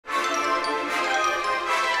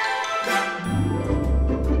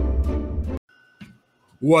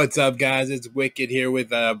What's up, guys? It's Wicked here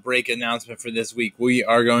with a break announcement for this week. We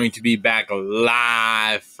are going to be back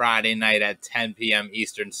live Friday night at 10 p.m.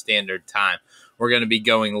 Eastern Standard Time. We're going to be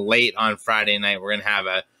going late on Friday night. We're going to have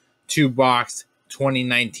a 2-box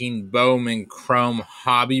 2019 Bowman Chrome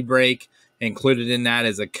Hobby Break. Included in that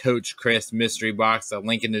is a Coach Chris mystery box. A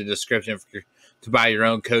link in the description to buy your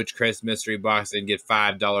own Coach Chris mystery box and get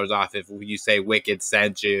 $5 off if you say Wicked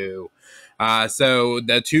sent you. So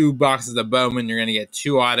the 2 boxes of Bowman, you're going to get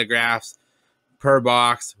 2 autographs per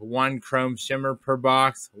box, 1 Chrome Shimmer per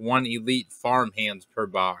box, 1 Elite Farmhands per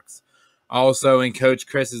box. Also in Coach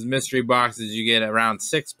Chris's mystery boxes, you get around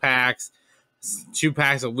 6 packs, 2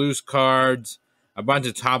 packs of loose cards, a bunch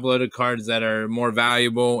of top-loaded cards that are more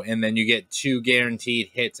valuable, and then you get 2 guaranteed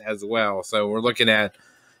hits as well. So we're looking at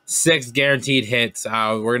 6 guaranteed hits.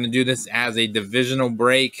 We're going to do this as a divisional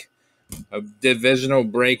break. A divisional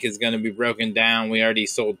break is going to be broken down. We already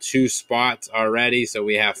sold 2 spots already, so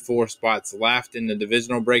we have 4 spots left in the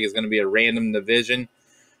divisional break. It's going to be a random division.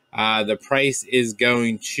 The price is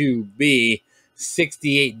going to be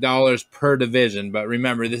 $68 per division, but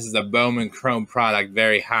remember, this is a Bowman Chrome product,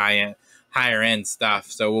 very higher end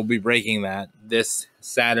stuff, so we'll be breaking that this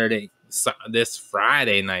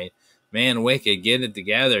Friday night. Man, Wicked, get it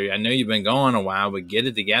together. I know you've been going a while, but get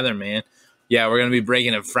it together, man. Yeah, we're going to be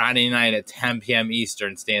breaking it Friday night at 10 p.m.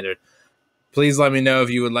 Eastern Standard. Please let me know if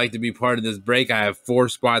you would like to be part of this break. I have 4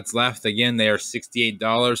 spots left. Again, they are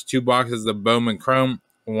 $68. 2 boxes of Bowman Chrome,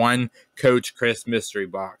 1 Coach Chris mystery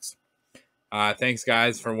box. Thanks,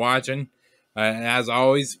 guys, for watching. As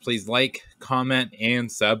always, please like, comment,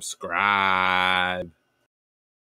 and subscribe.